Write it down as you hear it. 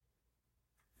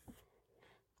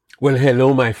Well,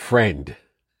 hello, my friend.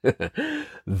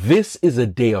 This is a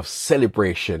day of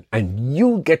celebration, and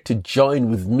you get to join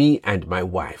with me and my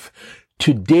wife.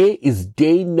 Today is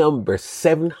day number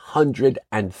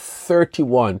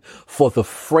 731 for the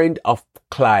Friend of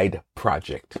Clyde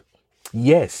project.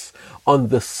 Yes, on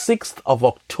the 6th of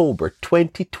October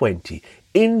 2020,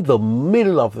 in the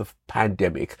middle of the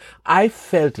pandemic, I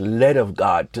felt led of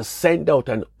God to send out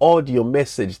an audio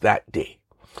message that day.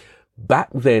 Back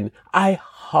then, I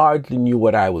hardly knew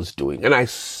what I was doing, and I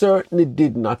certainly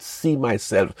did not see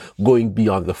myself going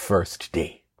beyond the first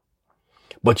day.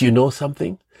 But you know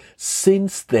something?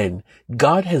 Since then,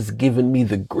 God has given me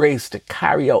the grace to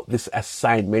carry out this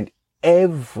assignment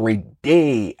every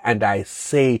day, and I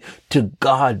say, to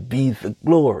God be the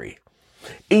glory.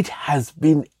 It has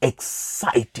been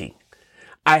exciting.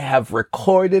 I have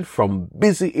recorded from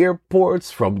busy airports,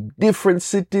 from different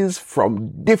cities,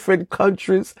 from different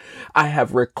countries. I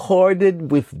have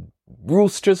recorded with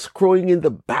roosters crowing in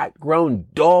the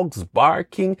background, dogs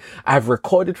barking. I've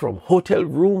recorded from hotel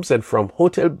rooms and from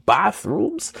hotel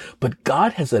bathrooms. But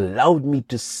God has allowed me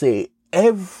to say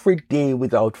every day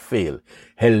without fail,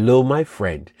 hello, my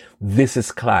friend, this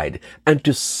is Clyde, and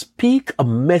to speak a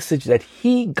message that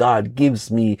God gives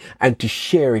me and to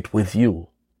share it with you.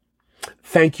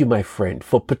 Thank you, my friend,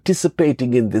 for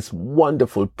participating in this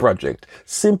wonderful project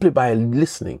simply by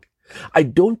listening. I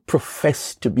don't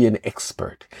profess to be an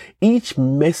expert. Each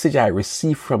message I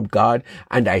receive from God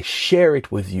and I share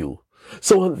it with you.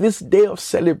 So on this day of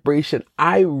celebration,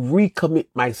 I recommit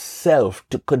myself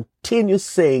to continue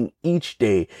saying each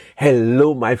day,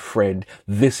 hello, my friend,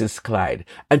 this is Clyde,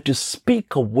 and to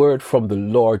speak a word from the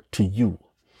Lord to you.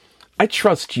 I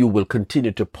trust you will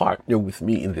continue to partner with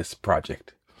me in this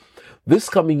project. This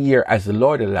coming year, as the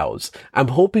Lord allows, I'm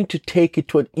hoping to take it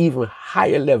to an even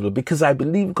higher level because I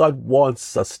believe God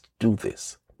wants us to do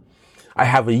this. I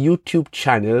have a YouTube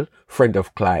channel, Friend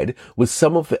of Clyde, with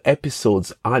some of the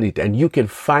episodes on it, and you can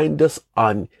find us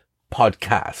on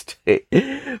podcast.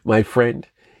 My friend,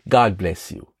 God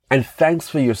bless you. And thanks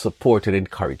for your support and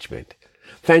encouragement.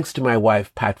 Thanks to my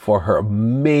wife, Pat, for her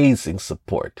amazing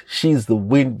support. She's the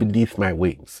wind beneath my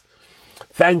wings.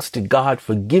 Thanks to God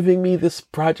for giving me this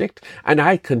project, and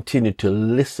I continue to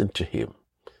listen to Him.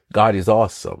 God is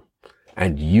awesome,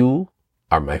 and you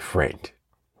are my friend.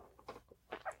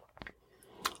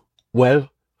 Well,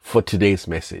 for today's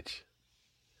message.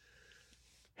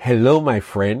 Hello, my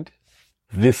friend.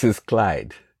 This is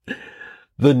Clyde.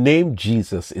 The name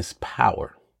Jesus is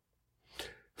power.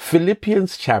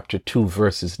 Philippians chapter 2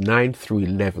 verses 9 through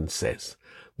 11 says,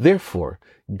 Therefore,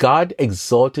 God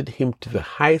exalted him to the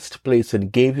highest place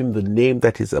and gave him the name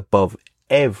that is above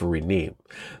every name,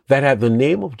 that at the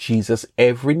name of Jesus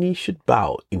every knee should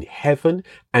bow in heaven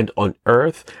and on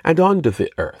earth and under the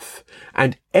earth,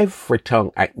 and every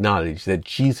tongue acknowledge that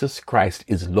Jesus Christ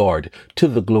is Lord, to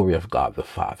the glory of God the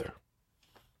Father.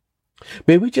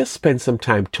 May we just spend some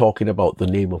time talking about the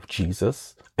name of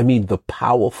Jesus? I mean, the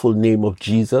powerful name of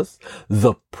Jesus,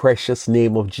 the precious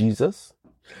name of Jesus.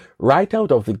 Right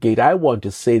out of the gate, I want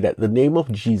to say that the name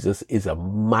of Jesus is a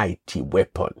mighty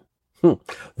weapon.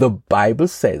 The Bible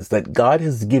says that God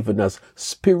has given us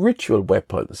spiritual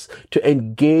weapons to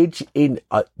engage in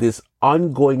this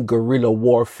ongoing guerrilla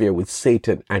warfare with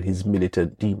Satan and his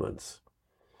militant demons.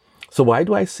 So why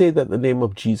do I say that the name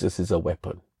of Jesus is a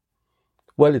weapon?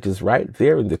 Well, it is right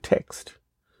there in the text.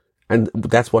 And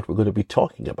that's what we're going to be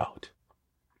talking about.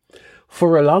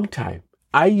 For a long time,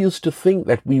 I used to think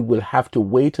that we will have to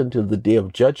wait until the day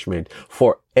of judgment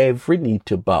for every knee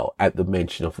to bow at the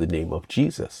mention of the name of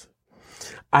Jesus.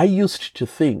 I used to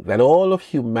think that all of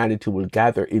humanity will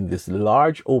gather in this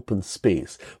large open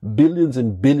space, billions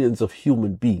and billions of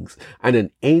human beings, and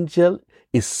an angel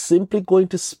is simply going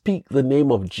to speak the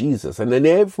name of Jesus, and then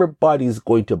everybody is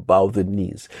going to bow the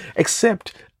knees,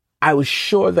 except I was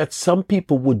sure that some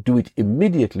people would do it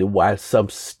immediately, while some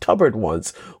stubborn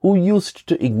ones who used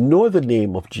to ignore the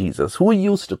name of Jesus, who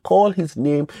used to call his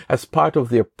name as part of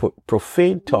their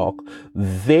profane talk,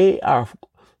 they are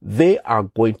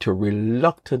going to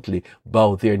reluctantly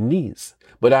bow their knees.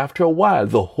 But after a while,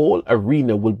 the whole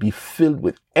arena will be filled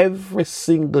with every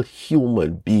single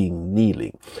human being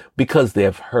kneeling because they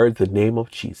have heard the name of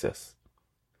Jesus.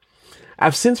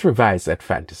 I've since revised that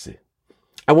fantasy.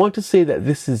 I want to say that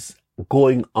this is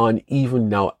going on even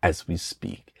now as we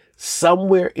speak.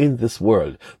 Somewhere in this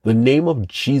world, the name of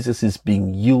Jesus is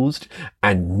being used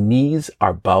and knees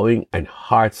are bowing and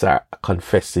hearts are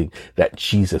confessing that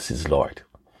Jesus is Lord.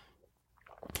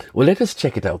 Well, let us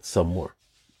check it out some more.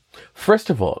 First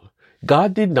of all,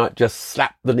 God did not just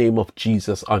slap the name of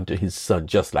Jesus onto his son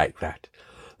just like that.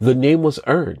 The name was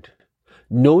earned.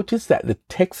 Notice that the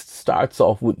text starts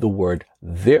off with the word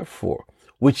therefore,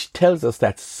 which tells us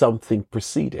that something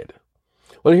preceded.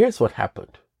 Well, here's what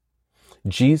happened.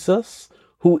 Jesus,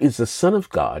 who is the Son of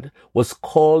God, was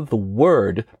called the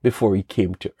Word before he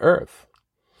came to earth.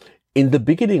 In the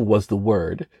beginning was the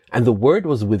Word, and the Word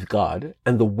was with God,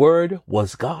 and the Word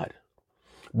was God.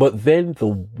 But then the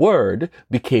Word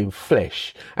became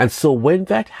flesh. And so when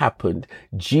that happened,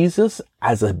 Jesus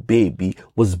as a baby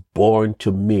was born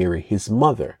to Mary, his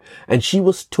mother. And she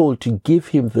was told to give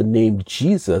him the name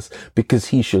Jesus because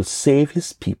he shall save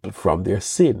his people from their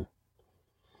sin.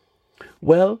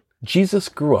 Well, Jesus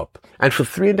grew up, and for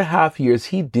 3.5 years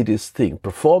he did his thing,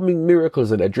 performing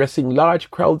miracles and addressing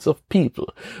large crowds of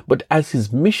people. But as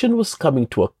his mission was coming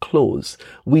to a close,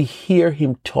 we hear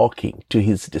him talking to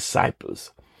his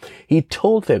disciples. He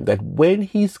told them that when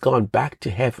he's gone back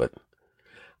to heaven,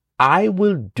 I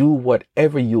will do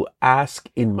whatever you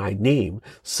ask in my name,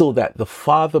 so that the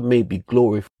Father may be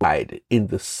glorified in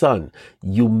the Son.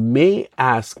 You may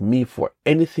ask me for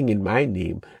anything in my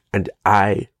name, and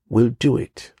I will do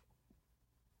it.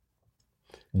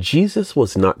 Jesus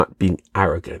was not being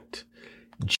arrogant.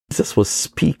 Jesus was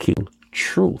speaking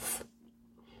truth.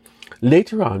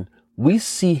 Later on, we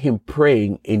see him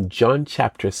praying in John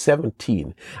chapter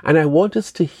 17, and I want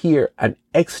us to hear an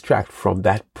extract from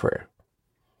that prayer.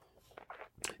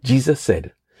 Jesus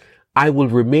said, I will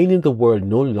remain in the world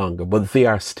no longer, but they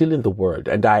are still in the world,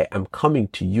 and I am coming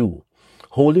to you.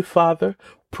 Holy Father,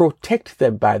 protect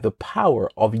them by the power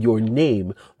of your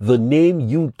name, the name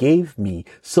you gave me,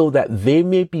 so that they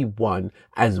may be one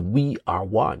as we are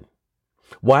one.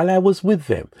 While I was with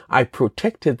them, I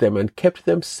protected them and kept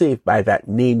them safe by that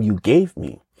name you gave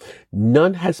me.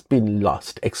 None has been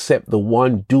lost except the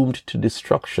one doomed to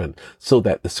destruction, so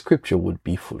that the scripture would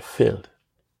be fulfilled.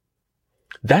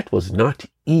 That was not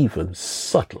even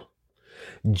subtle.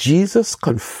 Jesus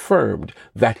confirmed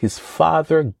that his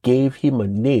Father gave him a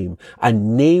name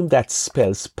that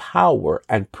spells power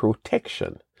and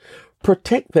protection.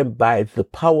 Protect them by the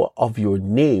power of your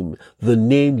name, the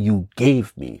name you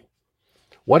gave me.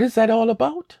 What is that all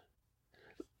about?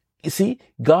 You see,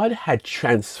 God had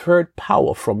transferred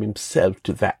power from himself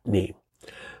to that name.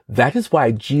 That is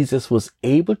why Jesus was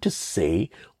able to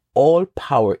say, all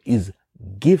power is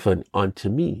given unto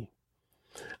me.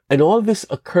 And all this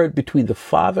occurred between the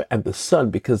Father and the Son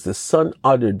because the Son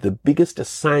uttered the biggest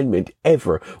assignment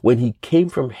ever when he came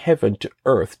from heaven to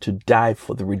earth to die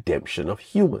for the redemption of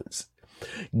humans.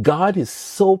 God is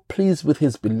so pleased with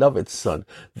his beloved Son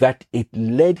that it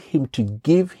led him to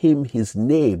give him his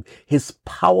name, his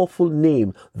powerful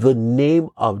name, the name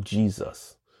of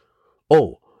Jesus.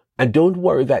 Oh, and don't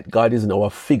worry that God is now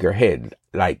a figurehead,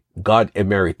 like God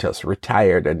emeritus,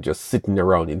 retired and just sitting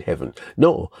around in heaven.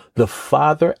 No, the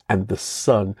Father and the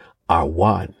Son are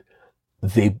one.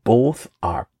 They both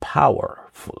are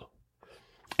powerful.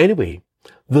 Anyway,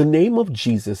 the name of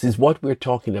Jesus is what we're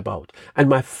talking about. And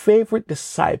my favorite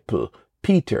disciple,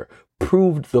 Peter,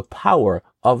 proved the power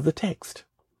of the text.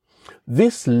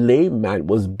 This lame man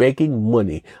was begging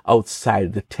money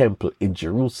outside the temple in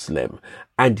Jerusalem.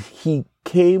 And he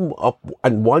came up,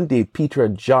 and one day Peter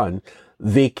and John,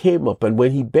 they came up, and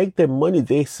when he begged them money,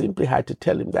 they simply had to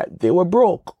tell him that they were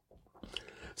broke.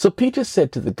 So Peter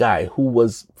said to the guy who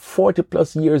was 40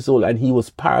 plus years old and he was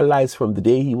paralyzed from the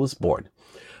day he was born,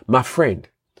 my friend,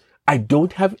 I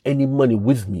don't have any money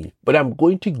with me, but I'm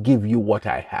going to give you what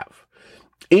I have.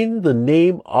 In the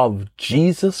name of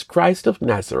Jesus Christ of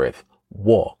Nazareth,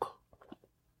 walk.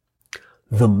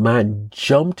 The man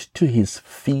jumped to his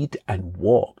feet and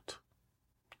walked.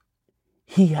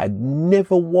 He had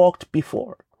never walked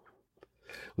before.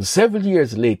 Several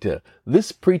years later,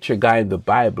 this preacher guy in the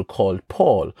Bible called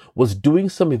Paul was doing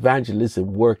some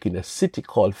evangelism work in a city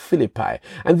called Philippi.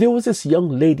 And there was this young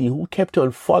lady who kept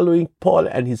on following Paul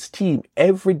and his team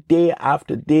every day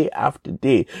after day after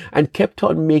day and kept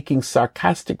on making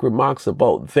sarcastic remarks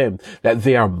about them, that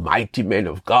they are mighty men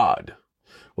of God.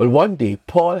 Well, one day,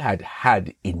 Paul had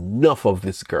had enough of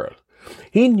this girl.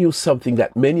 He knew something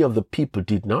that many of the people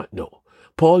did not know.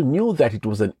 Paul knew that it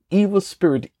was an evil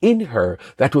spirit in her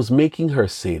that was making her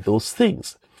say those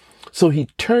things. So he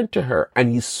turned to her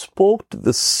and he spoke to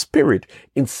the spirit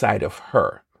inside of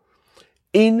her.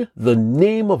 In the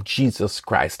name of Jesus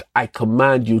Christ, I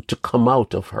command you to come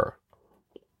out of her.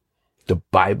 The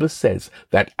Bible says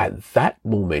that at that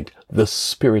moment, the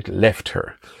spirit left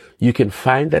her. You can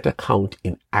find that account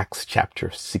in Acts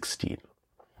chapter 16.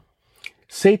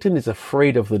 Satan is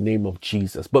afraid of the name of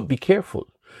Jesus, but be careful.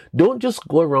 Don't just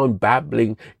go around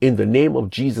babbling in the name of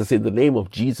Jesus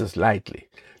lightly.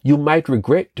 You might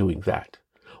regret doing that.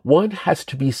 One has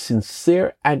to be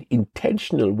sincere and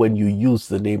intentional when you use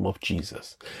the name of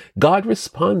Jesus. God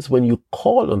responds when you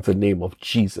call on the name of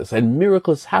Jesus, and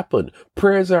miracles happen.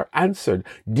 Prayers are answered.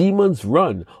 Demons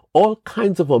run. All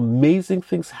kinds of amazing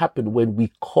things happen when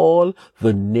we call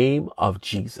the name of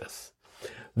Jesus.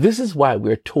 This is why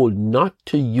we're told not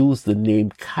to use the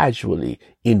name casually,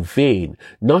 in vain,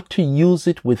 not to use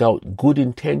it without good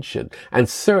intention, and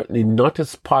certainly not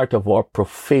as part of our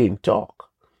profane talk.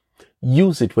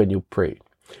 Use it when you pray.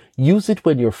 Use it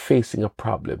when you're facing a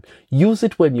problem. Use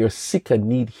it when you're sick and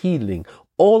need healing.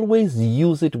 Always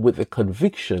use it with the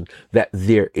conviction that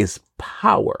there is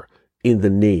power in the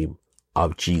name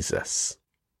of Jesus.